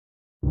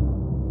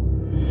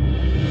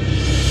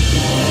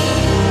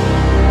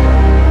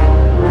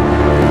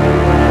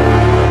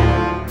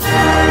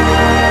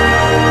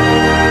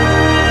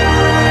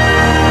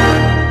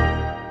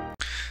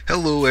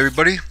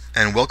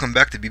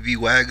welcome back to BB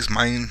Wag's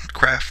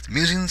Minecraft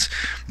Musings.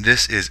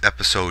 This is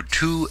episode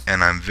 2,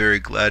 and I'm very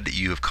glad that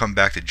you have come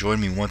back to join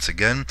me once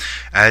again.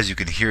 As you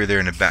can hear there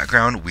in the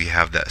background, we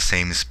have that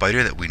same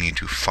spider that we need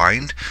to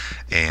find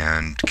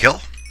and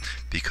kill,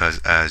 because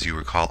as you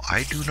recall,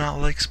 I do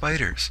not like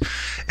spiders.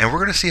 And we're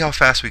going to see how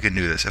fast we can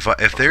do this.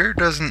 If there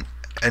doesn't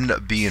end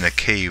up being a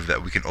cave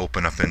that we can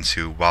open up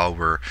into while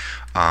we're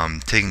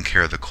taking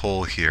care of the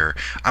coal here,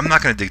 I'm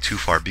not going to dig too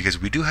far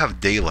because we do have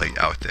daylight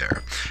out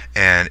there,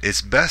 and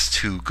it's best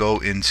to go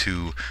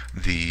into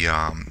the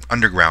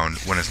underground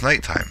when it's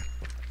nighttime,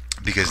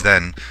 because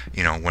then,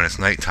 you know, when it's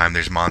nighttime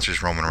there's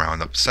monsters roaming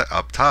around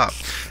up top,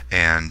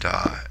 and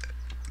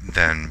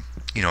then,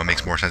 you know, it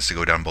makes more sense to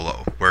go down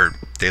below where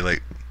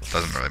daylight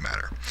doesn't really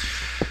matter.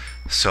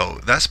 So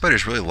that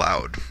spider's really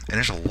loud, and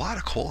there's a lot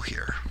of coal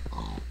here.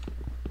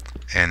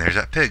 And there's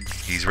that pig.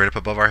 He's right up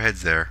above our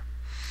heads there.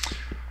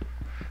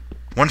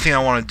 One thing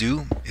I want to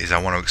do is I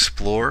want to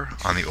explore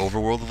on the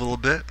overworld a little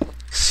bit,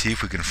 see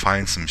if we can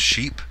find some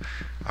sheep.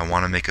 I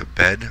want to make a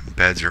bed.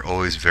 Beds are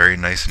always very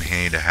nice and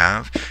handy to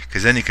have,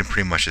 because then you can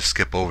pretty much just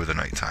skip over the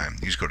nighttime.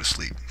 You just go to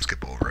sleep,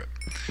 skip over it.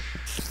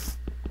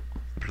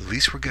 But at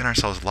least we're getting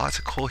ourselves lots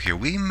of coal here.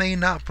 We may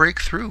not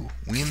break through.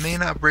 We may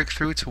not break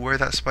through to where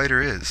that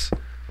spider is.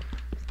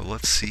 But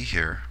let's see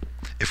here.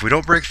 If we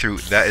don't break through,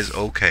 that is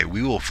okay.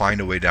 We will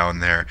find a way down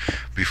there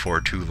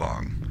before too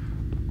long.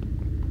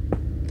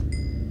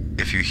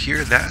 If you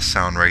hear that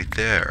sound right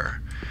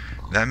there,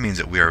 that means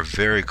that we are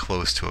very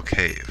close to a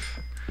cave.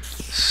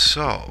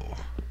 So,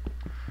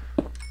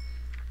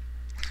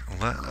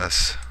 let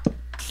us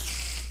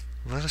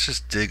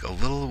just dig a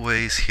little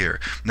ways here.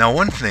 Now,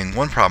 one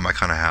problem I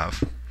kind of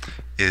have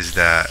is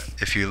that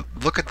if you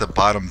look at the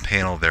bottom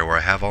panel there where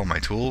I have all my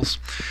tools,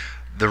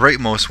 the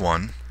rightmost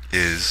one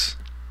is,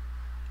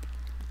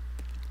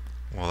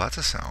 well, that's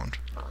a sound,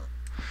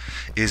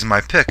 is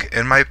my pick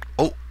and my,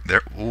 oh,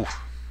 there, ooh,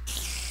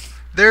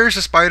 there's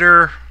a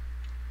spider.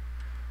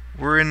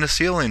 We're in the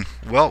ceiling.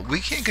 Well, we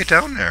can't get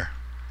down there,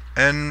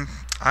 and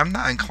I'm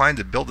not inclined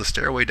to build a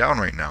stairway down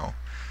right now.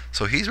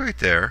 So he's right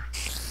there,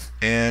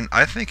 and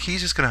I think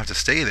he's just gonna have to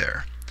stay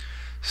there.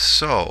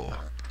 So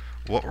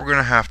what we're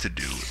gonna have to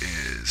do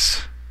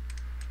is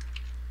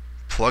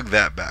plug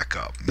that back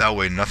up. That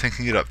way nothing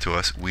can get up to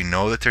us. We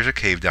know that there's a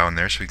cave down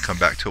there, so we can come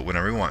back to it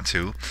whenever we want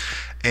to.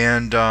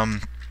 And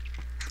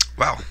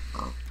wow,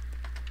 how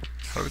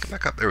do we get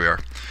back up? There we are.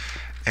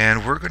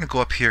 And we're gonna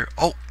go up here.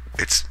 Oh,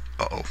 it's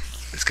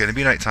it's gonna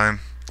be nighttime,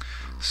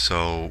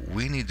 so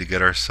we need to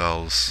get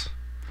ourselves,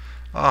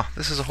 oh,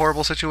 this is a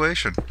horrible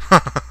situation.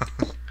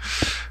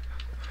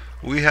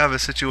 We have a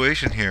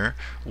situation here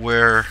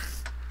where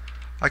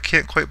I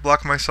can't quite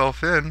block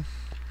myself in,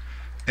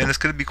 and it's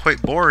gonna be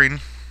quite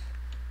boring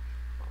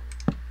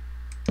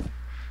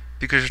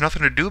because there's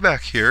nothing to do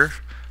back here.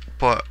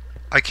 But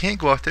I can't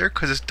go out there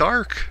because it's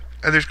dark,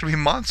 and there's going to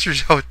be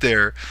monsters out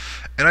there,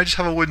 and I just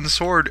have a wooden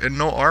sword and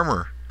no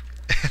armor,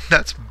 and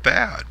that's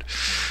bad.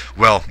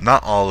 Well,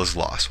 not all is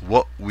lost.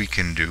 What we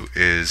can do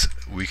is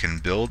we can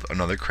build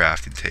another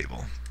crafting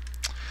table,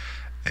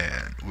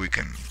 and we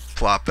can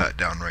plop that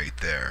down right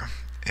there,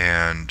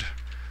 and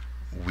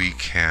we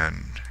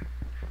can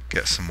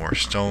get some more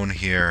stone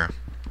here.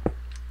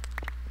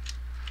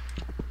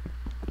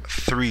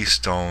 3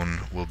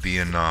 stone will be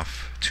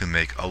enough to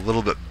make a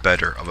little bit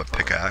better of a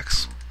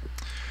pickaxe.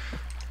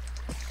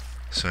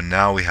 So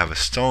now we have a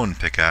stone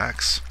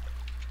pickaxe,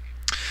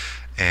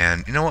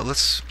 and you know what?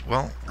 Let's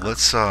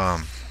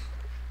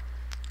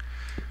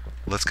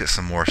get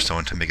some more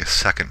stone to make a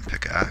second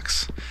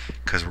pickaxe,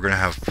 because we're gonna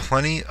have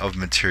plenty of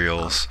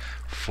materials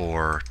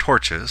for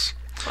torches,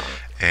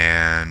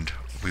 and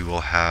we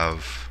will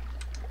have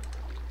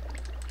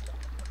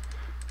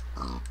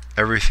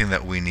everything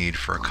that we need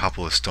for a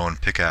couple of stone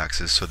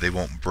pickaxes, so they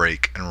won't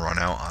break and run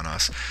out on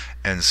us.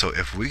 And so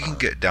if we can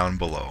get down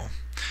below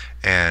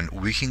and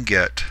we can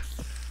get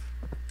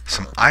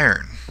some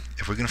iron,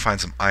 if we can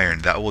find some iron,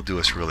 that will do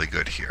us really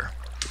good here.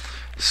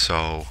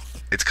 So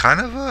it's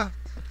kind of a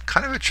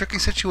tricky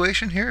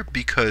situation here,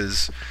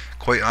 because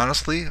quite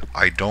honestly,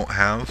 I don't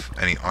have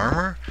any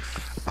armor.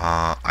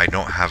 I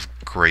don't have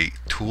great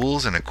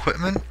tools and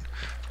equipment.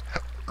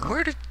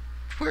 Where did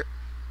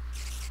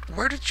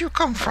you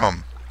come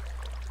from?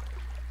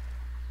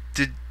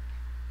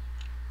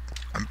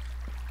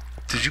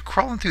 Did you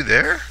crawl in through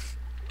there?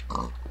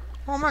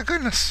 Oh my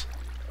goodness.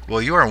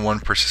 Well, you are one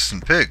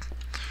persistent pig.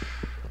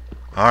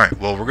 Alright,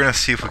 well, we're gonna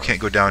see if we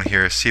can't go down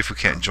here, see if we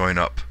can't join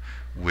up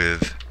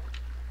with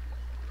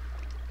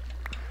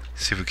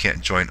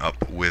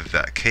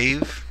that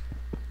cave.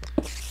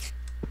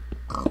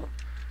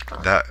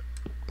 That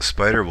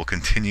spider will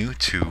continue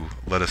to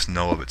let us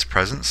know of its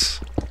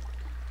presence.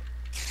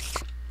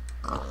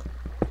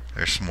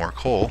 There's some more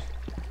coal,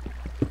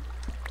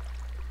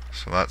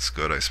 so that's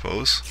good, I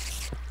suppose.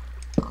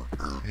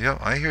 Yep,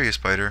 I hear you,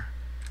 spider.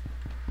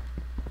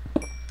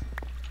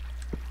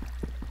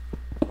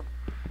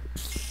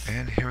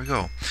 And here we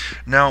go.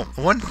 Now,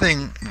 one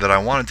thing that I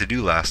wanted to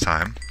do last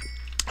time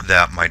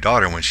that my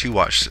daughter, when she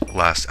watched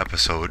last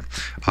episode,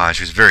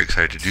 she was very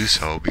excited to do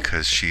so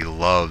because she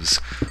loves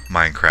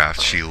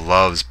Minecraft. She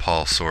loves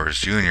Paul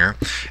Soares Jr.,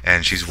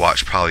 and she's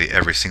watched probably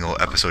every single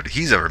episode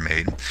he's ever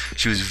made.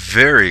 She was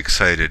very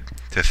excited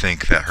to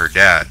think that her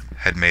dad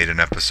had made an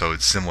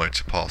episode similar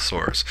to Paul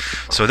Soares.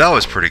 So that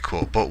was pretty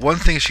cool. But one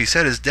thing she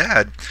said is,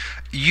 Dad,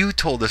 you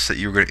told us that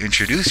you were going to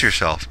introduce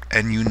yourself,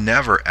 and you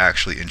never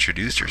actually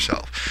introduced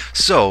yourself.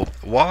 So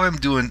while I'm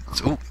doing,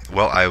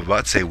 I was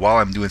about to say, while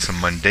I'm doing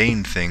some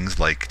mundane things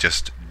like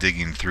just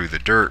digging through the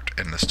dirt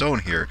and the stone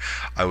here,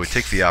 I would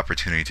take the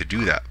opportunity to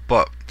do that.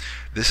 But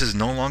this is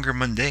no longer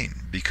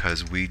mundane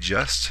because we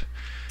just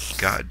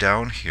got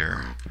down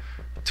here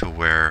to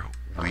where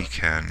we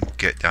can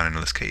get down into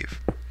this cave.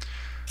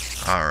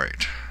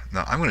 Alright,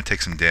 now I'm going to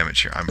take some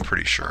damage here, I'm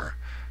pretty sure,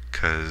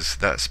 because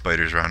that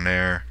spider's around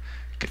there.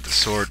 Get the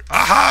sword.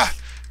 Aha!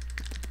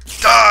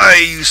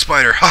 Die, you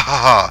spider! Ha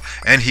ha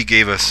ha! And he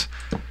gave us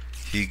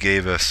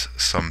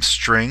some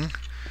string,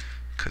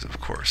 because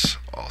of course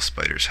all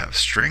spiders have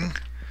string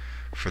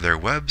for their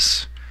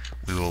webs.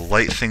 We will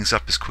light things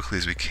up as quickly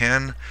as we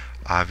can.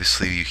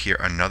 Obviously you hear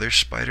another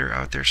spider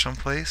out there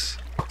someplace.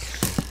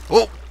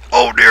 Oh!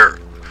 Oh dear!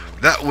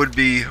 That would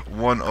be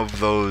one of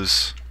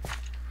those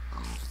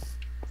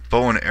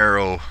bow and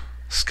arrow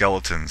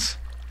skeletons.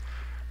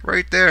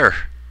 Right there.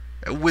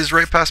 It whizzed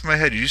right past my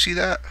head. Did you see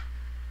that?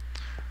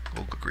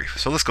 Oh, good grief.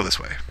 So let's go this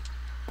way.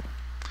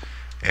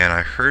 And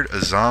I heard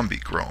a zombie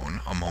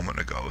groan a moment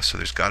ago, so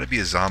there's got to be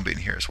a zombie in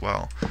here as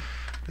well.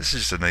 This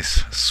is just a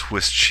nice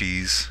Swiss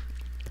cheese.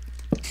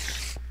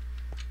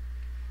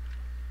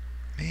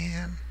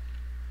 Man.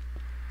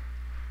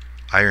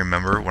 I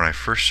remember when I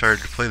first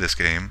started to play this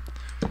game,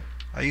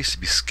 I used to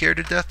be scared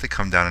to death to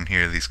come down in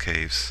here to these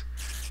caves.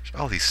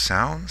 All these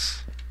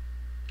sounds.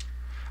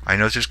 I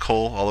know there's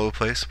coal all over the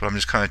place, but I'm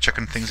just kind of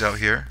checking things out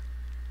here.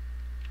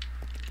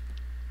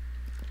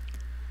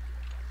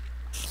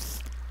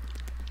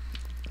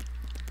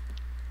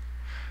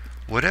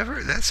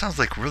 Whatever, that sounds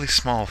like really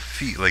small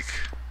feet, like,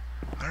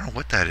 I don't know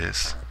what that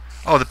is.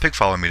 Oh, the pig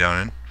followed me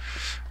down in.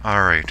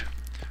 Alright,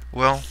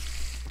 well,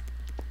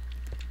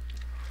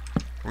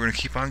 we're going to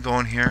keep on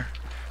going here.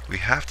 We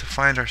have to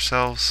find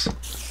ourselves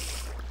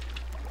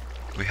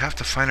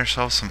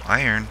some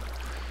iron.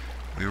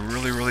 We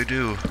really, really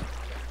do.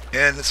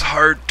 And it's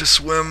hard to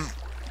swim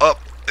up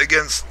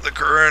against the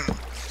current.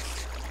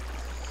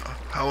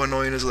 How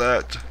annoying is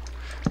that?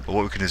 But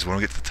what we can do is when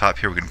we get to the top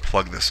here, we can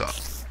plug this up.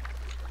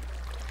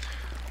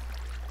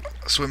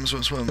 Swim,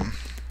 swim, swim.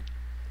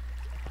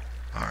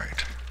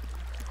 Alright.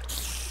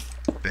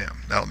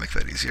 Bam. That'll make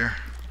that easier.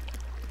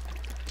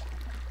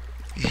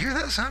 You hear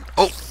that sound?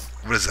 Oh!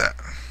 What is that?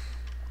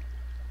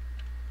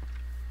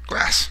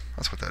 Grass.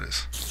 That's what that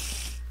is.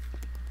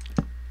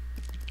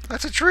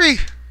 That's a tree!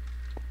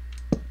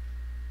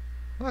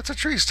 Well, that's a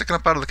tree sticking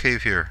up out of the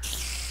cave here.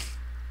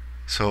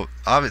 So,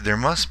 there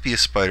must be a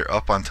spider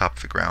up on top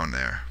of the ground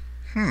there.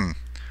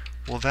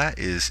 Well, that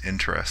is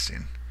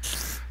interesting.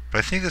 But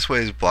I think this way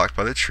is blocked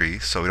by the tree,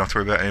 so we don't have to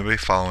worry about anybody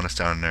following us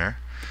down there.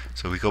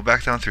 So we go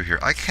back down through here.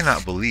 I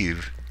cannot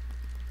believe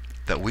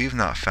that we've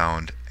not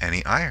found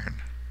any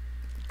iron.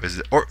 Is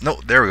it, or,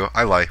 no, there we go.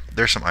 I lie.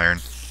 There's some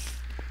iron.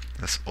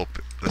 Let's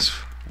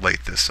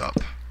light this up.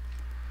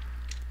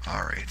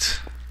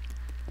 Alright.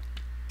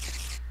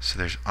 So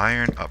there's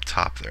iron up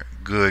top there.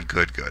 Good,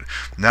 good, good.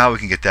 Now we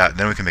can get that.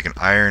 Then we can make an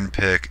iron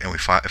pick, and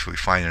if we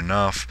find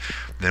enough,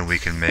 then we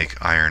can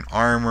make iron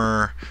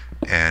armor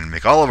and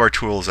make all of our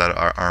tools out of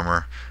our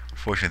armor.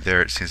 Unfortunately, there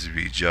it seems to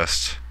be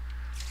just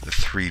the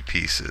 3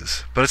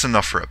 pieces, but it's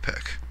enough for a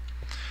pick.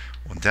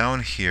 Well, down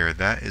here,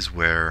 that is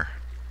where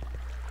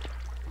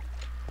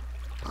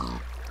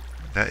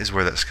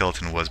that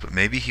skeleton was, but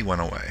maybe he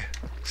went away.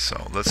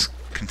 So let's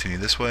continue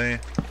this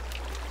way.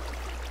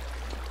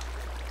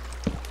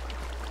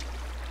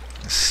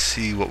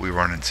 See what we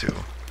run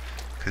into,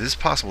 because it's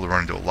possible to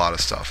run into a lot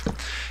of stuff.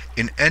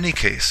 In any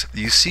case,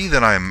 you see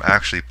that I'm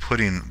actually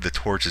putting the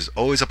torches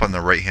always up on the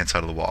right hand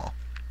side of the wall.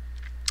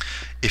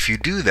 If you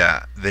do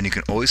that, then you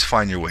can always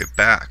find your way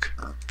back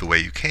the way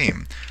you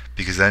came,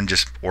 because then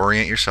just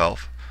orient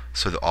yourself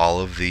so that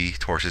all of the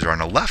torches are on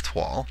the left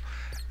wall,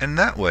 and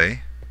that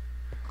way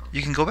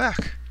you can go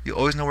back. You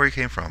always know where you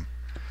came from.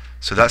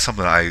 So that's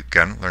something I,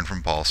 again, learned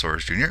from Paul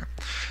Soares Jr.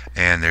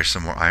 And there's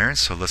some more iron,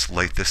 so let's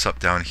light this up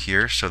down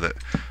here so that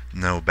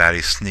no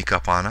baddies sneak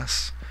up on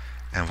us.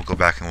 And we'll go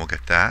back and we'll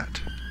get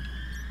that.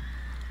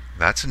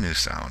 That's a new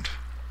sound.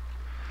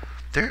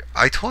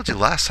 I told you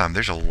last time,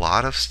 there's a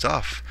lot of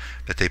stuff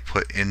that they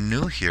put in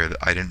new here that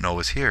I didn't know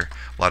was here.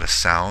 A lot of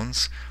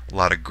sounds, a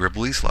lot of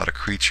gribblies, a lot of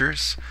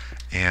creatures,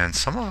 and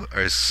some of it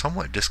is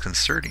somewhat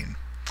disconcerting.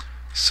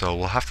 So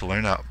we'll have to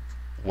learn out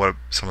what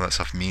some of that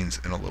stuff means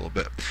in a little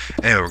bit.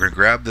 Anyway, we're going to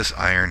grab this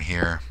iron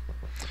here,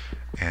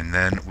 and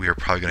then we are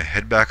probably going to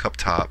head back up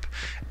top,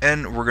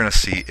 and we're going to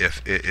see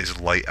if it is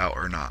light out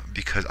or not,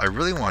 because I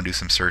really want to do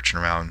some searching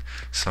around,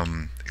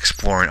 some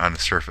exploring on the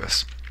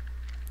surface.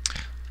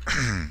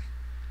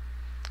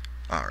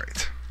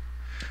 Alright,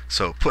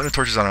 so putting the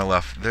torches on our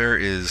left, there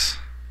is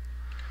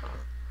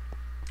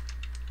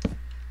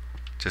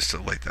just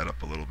to light that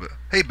up a little bit.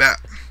 Hey, bat!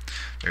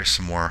 There's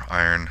some more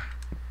iron.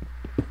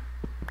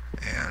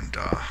 And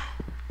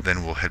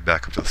then we'll head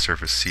back up to the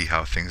surface, see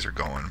how things are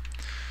going.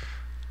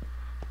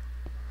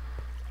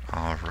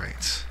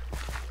 Alright.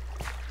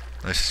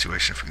 Nice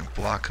situation. If we can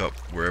block up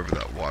wherever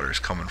that water is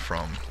coming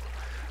from.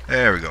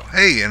 There we go.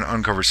 Hey, and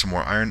uncover some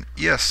more iron.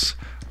 Yes.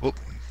 Oh,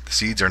 the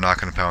seeds are not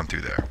going to pound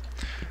through there.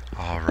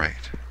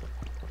 Alright.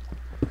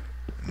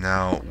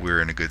 Now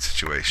we're in a good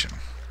situation.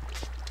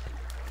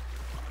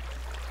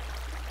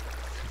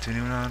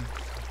 Continuing on.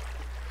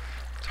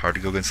 It's hard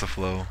to go against the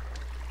flow.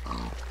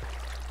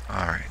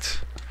 Alright.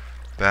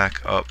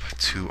 Back up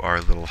to our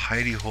little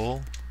hidey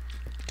hole.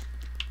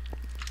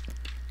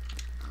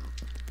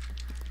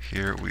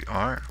 Here we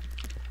are.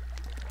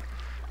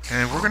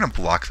 And we're going to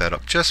block that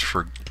up just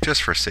for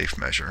safe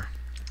measure.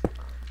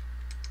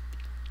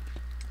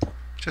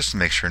 Just to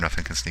make sure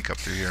nothing can sneak up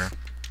through here.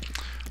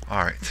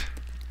 Alright.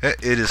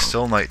 It is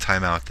still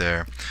nighttime out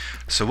there.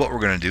 So what we're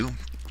going to do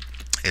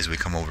is we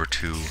come over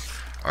to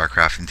our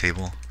crafting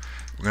table.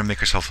 We're going to make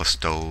ourselves a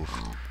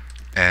stove.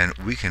 And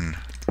we can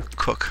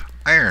cook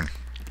iron.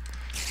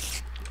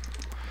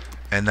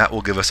 And that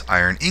will give us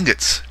iron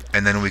ingots.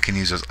 And then we can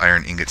use those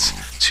iron ingots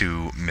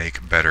to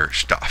make better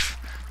stuff.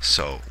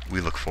 So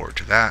we look forward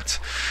to that.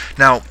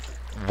 Now,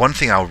 one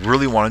thing I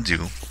really want to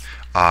do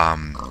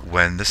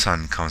when the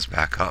sun comes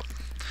back up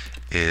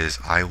is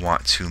I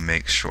want to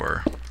make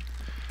sure...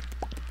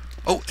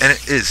 Oh, and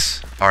it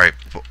is. Alright.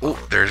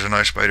 Oh, there's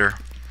another spider.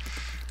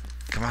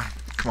 Come on.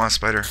 Come on,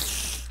 spider.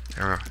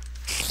 There we go.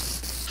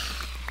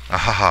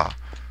 Ahaha.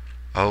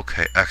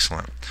 Okay,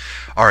 excellent.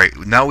 Alright,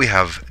 now we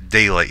have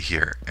daylight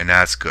here, and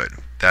that's good.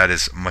 That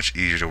is much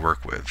easier to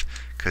work with,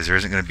 because there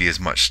isn't going to be as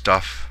much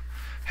stuff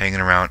hanging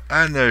around.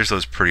 And there's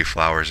those pretty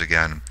flowers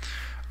again.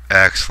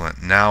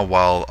 Excellent. Now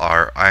while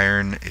our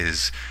iron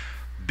is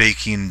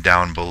baking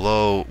down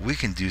below, we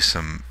can do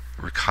some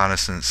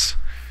reconnaissance.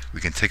 We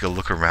can take a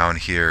look around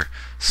here,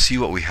 see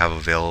what we have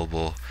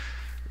available.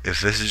 If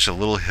this is just a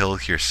little hill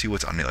here, see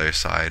what's on the other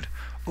side.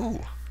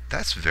 Ooh,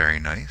 that's very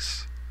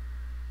nice.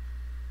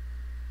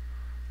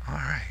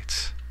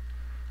 Alright.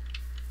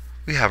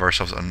 We have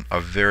ourselves a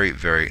very,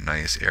 very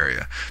nice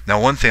area.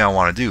 Now one thing I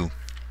want to do,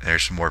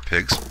 there's some more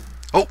pigs.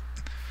 Oh!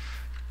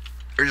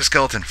 There's a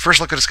skeleton.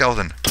 First look at a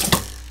skeleton.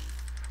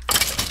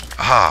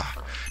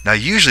 Ah! Now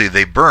usually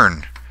they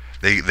burn.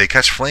 They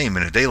catch flame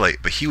in the daylight,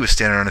 but he was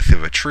standing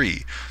underneath a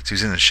tree, so he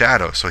was in the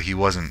shadow, so he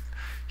wasn't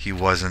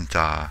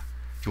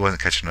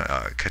catching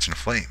a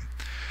flame.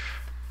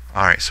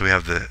 Alright, so we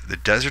have the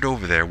desert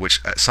over there,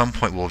 which at some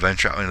point we'll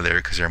venture out into there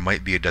because there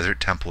might be a desert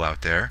temple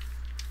out there.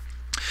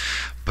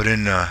 But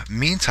in the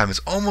meantime,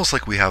 it's almost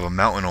like we have a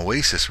mountain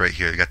oasis right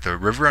here. You got the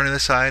river on the other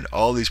side,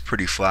 all these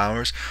pretty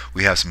flowers.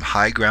 We have some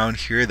high ground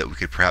here that we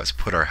could perhaps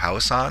put our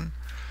house on.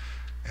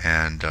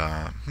 And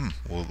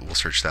we'll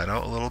search that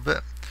out a little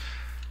bit.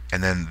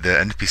 And then the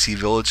NPC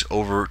village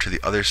over to the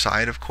other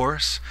side, of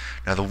course.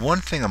 Now the one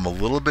thing I'm a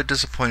little bit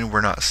disappointed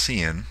we're not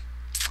seeing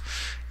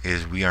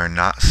is we are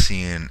not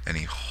seeing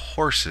any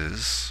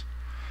horses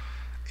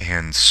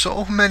and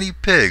so many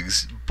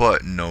pigs,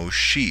 but no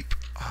sheep.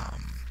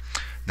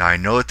 Now I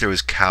know that there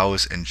was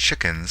cows and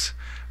chickens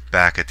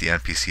back at the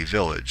NPC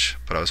village,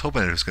 but I was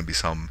hoping there was going to be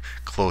some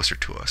closer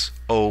to us.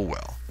 Oh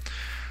well.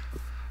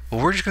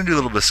 Well, we're just going to do a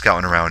little bit of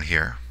scouting around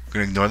here. We're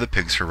going to ignore the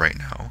pigs for right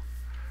now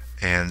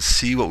and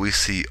see what we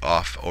see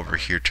off over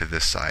here to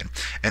this side.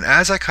 And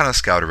as I kind of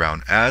scout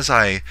around, as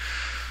I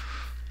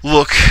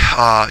look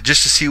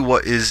just to see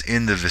what is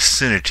in the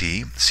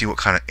vicinity, see what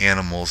kind of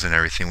animals and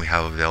everything we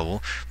have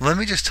available, let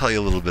me just tell you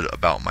a little bit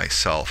about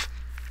myself.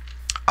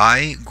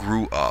 I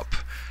grew up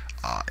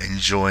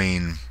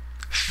enjoying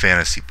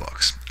fantasy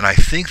books, and I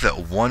think that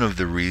one of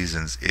the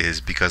reasons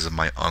is because of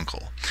my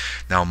uncle.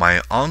 Now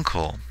my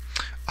uncle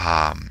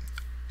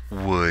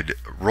would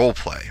role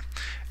play,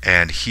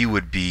 and he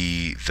would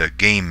be the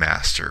game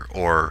master,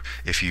 or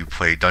if you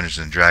play Dungeons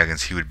and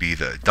Dragons, he would be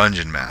the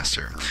dungeon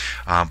master.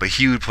 But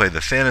he would play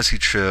the fantasy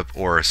trip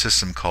or a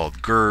system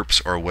called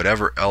GURPS or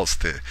whatever else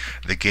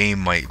the game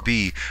might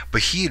be.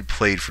 But he had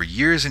played for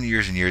years and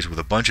years and years with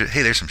a bunch of,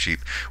 hey, there's some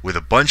sheep, with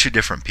a bunch of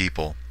different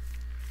people.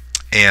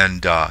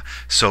 And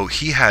so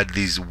he had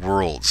these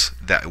worlds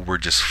that were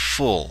just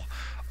full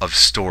of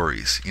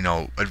stories, you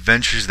know,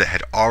 adventures that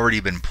had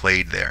already been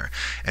played there.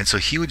 And so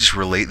he would just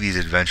relate these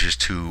adventures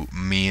to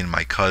me and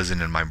my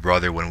cousin and my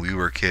brother when we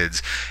were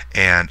kids,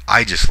 and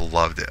I just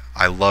loved it.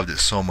 I loved it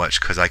so much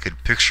because I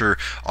could picture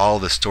all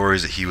the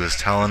stories that he was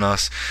telling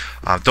us.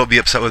 Don't be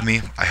upset with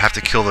me. I have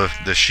to kill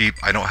the sheep.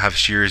 I don't have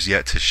shears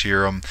yet to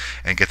shear them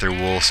and get their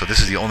wool, so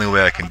this is the only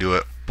way I can do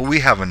it. But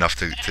we have enough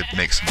to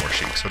make some more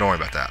sheep, so don't worry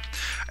about that.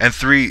 And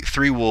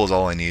three wool is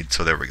all I need,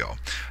 so there we go.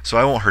 So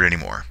I won't hurt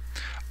anymore.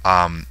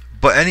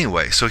 But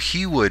anyway, so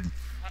he would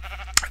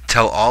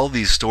tell all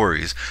these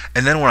stories,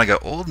 and then when I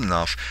got old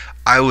enough,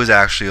 I was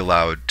actually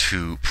allowed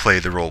to play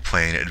the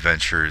role-playing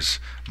adventures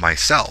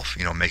myself,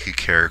 make a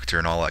character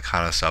and all that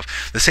kind of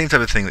stuff. The same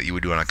type of thing that you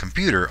would do on a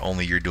computer,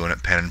 only you're doing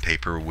it pen and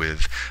paper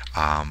with,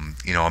 a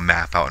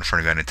map out in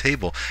front of you on a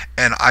table.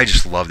 And I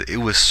just loved it. It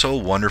was so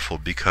wonderful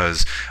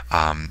because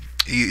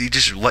you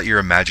just let your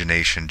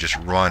imagination just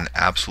run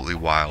absolutely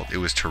wild. It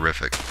was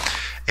terrific.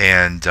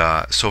 And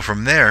so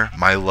from there,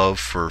 my love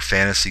for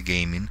fantasy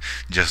gaming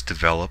just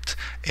developed,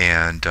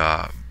 and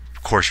of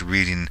course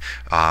reading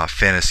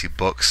fantasy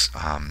books,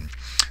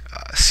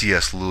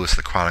 C.S. Lewis,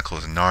 The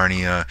Chronicles of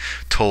Narnia,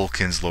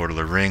 Tolkien's Lord of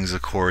the Rings,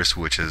 of course,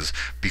 which has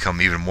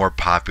become even more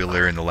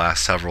popular in the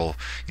last several,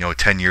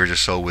 10 years or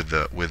so with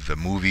the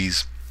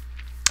movies.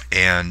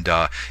 And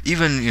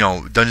even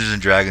Dungeons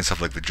and Dragons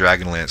stuff like the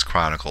Dragonlance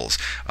Chronicles.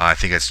 I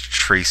think it's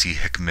Tracy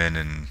Hickman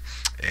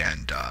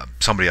and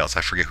somebody else.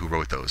 I forget who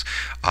wrote those.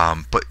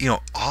 But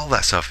all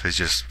that stuff is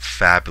just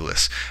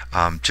fabulous.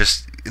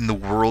 Just in the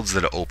worlds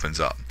that it opens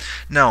up.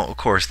 Now, of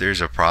course,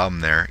 there's a problem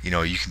there.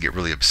 You can get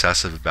really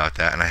obsessive about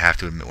that, and I have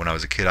to admit, when I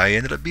was a kid, I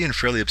ended up being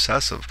fairly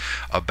obsessive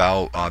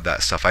about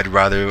that stuff. I'd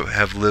rather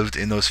have lived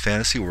in those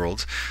fantasy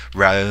worlds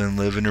rather than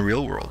live in the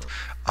real world.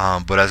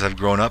 But as I've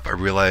grown up, I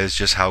realized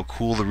just how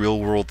cool the real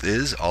world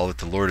is, all that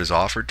the Lord has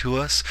offered to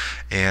us,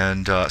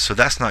 and so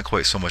that's not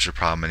quite so much a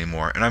problem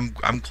anymore. And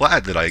I'm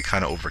glad that I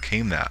kind of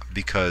overcame that,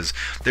 because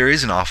there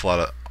is an awful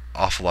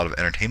lot of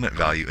entertainment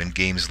value in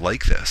games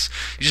like this.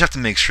 You just have to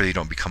make sure you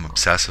don't become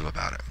obsessive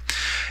about it.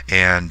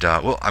 And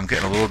well, I'm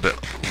getting a little bit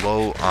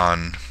low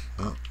on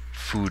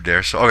food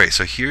there. So okay,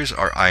 so here's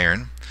our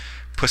iron.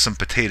 Put some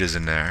potatoes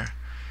in there,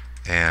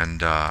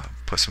 and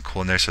put some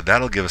coal in there, so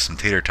that'll give us some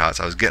tater tots.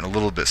 I was getting a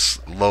little bit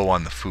low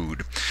on the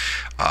food.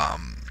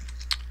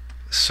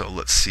 So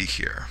let's see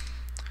here.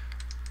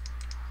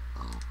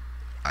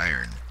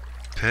 Iron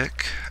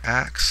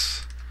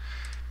pickaxe.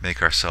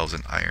 Make ourselves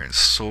an iron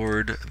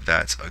sword.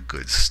 That's a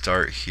good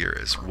start here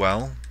as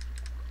well.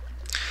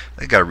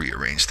 I gotta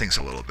rearrange things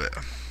a little bit.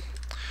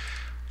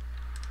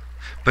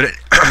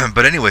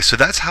 But anyway, so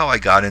that's how I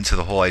got into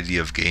the whole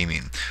idea of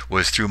gaming,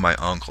 was through my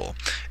uncle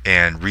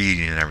and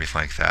reading and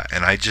everything like that.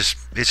 And it's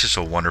just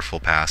a wonderful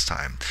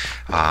pastime.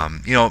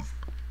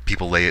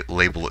 People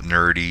label it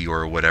nerdy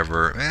or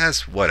whatever.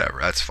 That's whatever.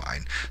 That's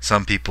fine.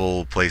 Some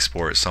people play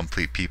sports. Some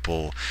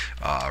people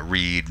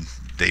read.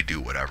 They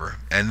do whatever.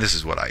 And this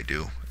is what I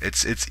do.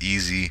 It's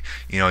easy.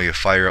 You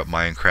fire up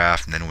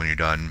Minecraft, and then when you're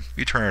done,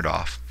 you turn it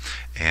off.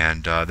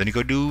 And then you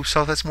go do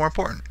stuff that's more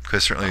important,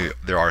 because certainly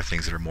there are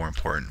things that are more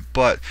important,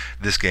 but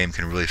this game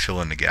can really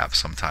fill in the gaps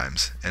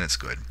sometimes, and it's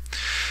good.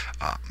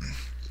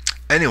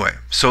 Anyway,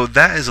 so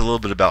that is a little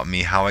bit about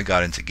me, how I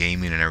got into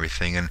gaming and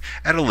everything, and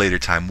at a later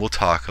time we'll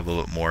talk a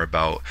little bit more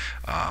about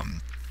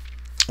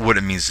what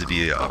it means to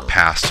be a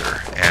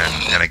pastor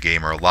and a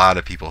gamer. A lot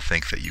of people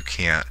think that you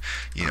can't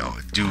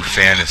do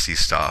fantasy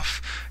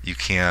stuff, you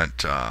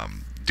can't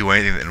do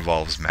anything that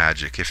involves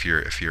magic if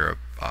you're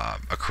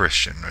a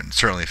Christian, and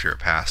certainly if you're a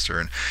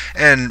pastor,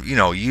 and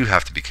you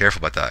have to be careful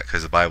about that,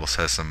 because the Bible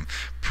says some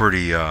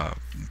pretty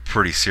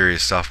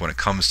serious stuff when it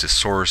comes to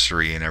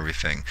sorcery and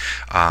everything.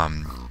 But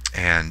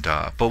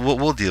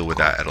we'll deal with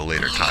that at a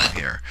later time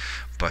here.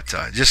 But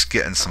just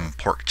getting some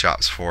pork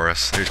chops for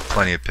us. There's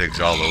plenty of pigs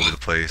all over the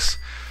place,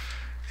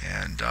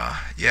 and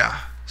yeah.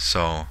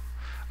 So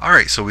all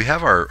right, so we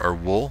have our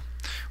wool.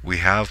 We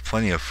have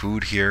plenty of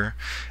food here,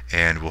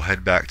 and we'll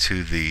head back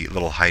to the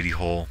little hidey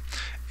hole,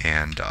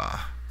 and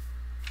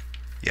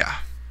yeah,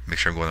 make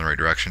sure I'm going in the right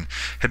direction.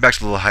 Head back to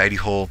the little hidey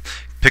hole,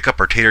 pick up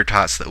our tater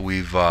tots that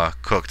we've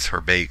cooked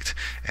or baked,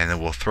 and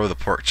then we'll throw the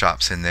pork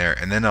chops in there,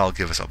 and then that'll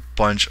give us a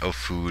bunch of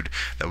food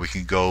that we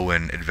can go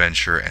and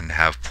adventure and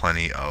have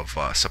plenty of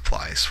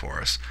supplies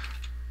for us.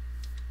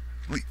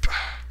 Leap.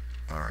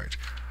 Alright.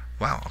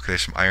 Wow, okay,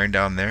 there's some iron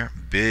down there.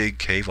 Big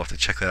cave. We'll have to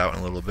check that out in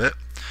a little bit.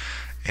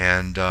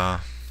 And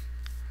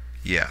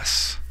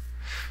yes.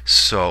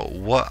 So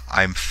what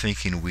I'm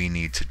thinking we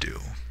need to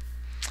do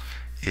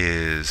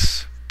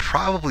is,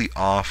 probably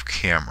off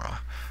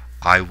camera,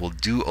 I will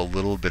do a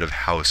little bit of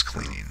house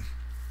cleaning.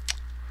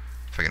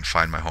 If I can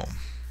find my home.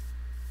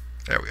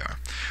 There we are.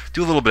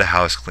 Do a little bit of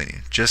house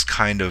cleaning. Just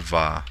kind of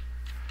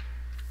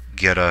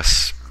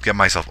get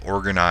myself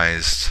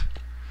organized.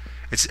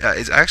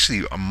 It's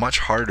actually much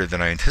harder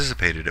than I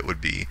anticipated it would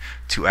be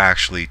to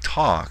actually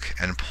talk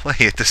and play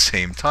at the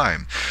same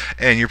time.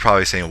 And you're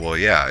probably saying, well,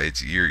 yeah,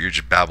 you're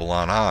just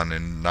babbling on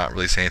and not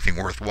really saying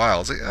anything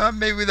worthwhile. It's like,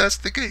 maybe that's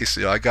the case.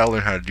 I gotta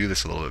learn how to do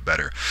this a little bit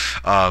better.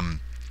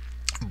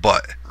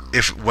 But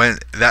when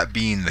that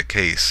being the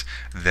case,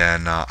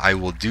 then I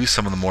will do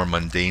some of the more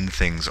mundane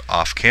things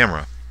off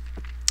camera.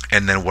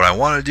 And then what I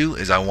want to do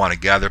is I want to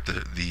gather up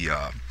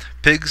the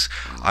pigs.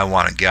 I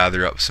want to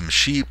gather up some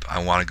sheep.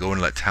 I want to go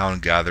into that town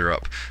and gather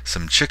up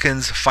some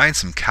chickens, find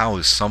some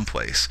cows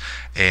someplace,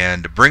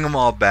 and bring them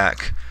all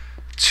back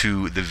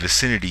to the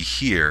vicinity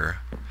here,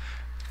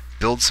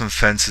 build some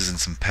fences and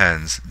some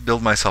pens,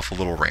 build myself a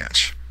little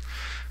ranch.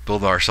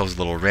 Build ourselves a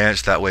little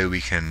ranch. That way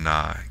we can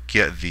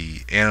get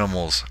the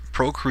animals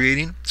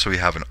procreating, so we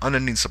have an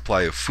unending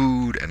supply of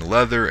food and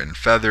leather and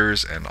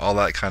feathers and all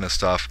that kind of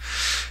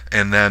stuff.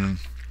 And then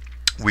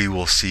We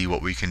will see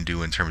what we can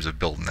do in terms of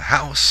building the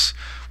house,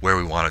 where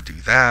we want to do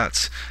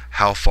that,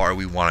 how far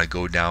we want to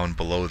go down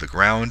below the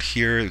ground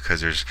here,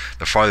 because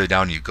the farther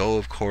down you go,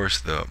 of course,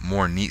 the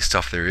more neat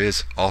stuff there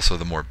is, also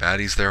the more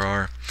baddies there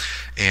are.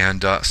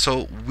 And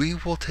so we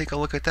will take a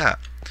look at that.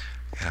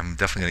 And I'm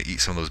definitely going to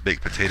eat some of those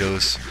baked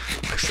potatoes.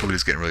 My food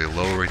is getting really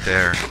low right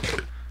there.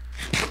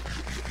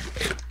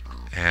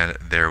 And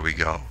there we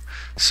go.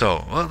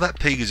 So, well, that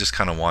pig is just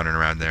kind of wandering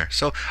around there.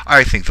 So,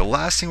 I think the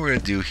last thing we're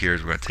going to do here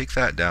is we're going to take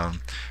that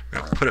down, we're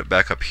going to put it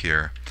back up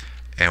here,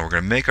 and we're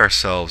going to make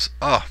ourselves,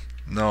 oh,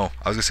 no,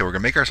 I was going to say we're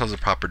going to make ourselves a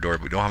proper door,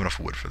 but we don't have enough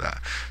wood for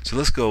that. So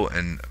let's go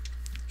and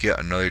get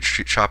another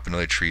tree, chop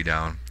another tree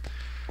down.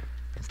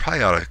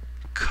 Probably ought to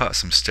cut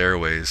some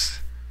stairways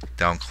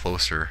down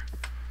closer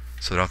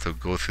so I don't have to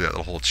go through that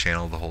whole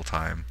channel the whole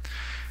time.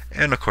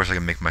 And of course I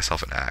can make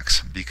myself an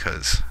axe,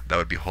 because that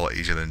would be a whole lot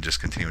easier than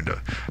just continuing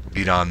to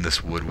beat on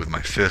this wood with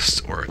my fists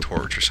or a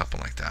torch or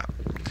something like that.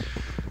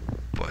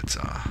 But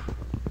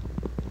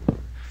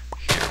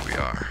here we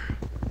are.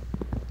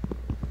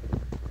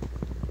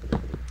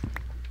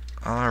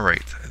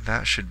 Alright,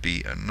 that should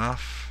be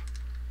enough.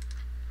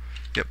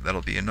 Yep,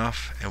 that'll be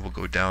enough. And we'll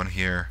go down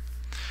here.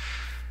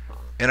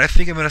 And I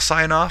think I'm going to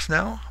sign off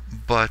now.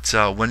 But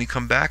when you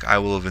come back, I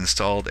will have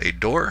installed a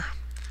door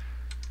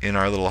in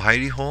our little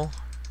hidey hole,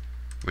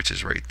 which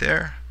is right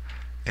there,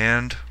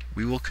 and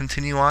we will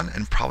continue on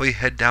and probably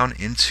head down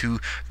into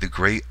the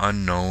great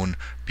unknown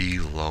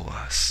below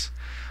us.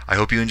 I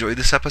hope you enjoyed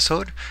this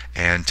episode,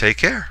 and take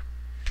care.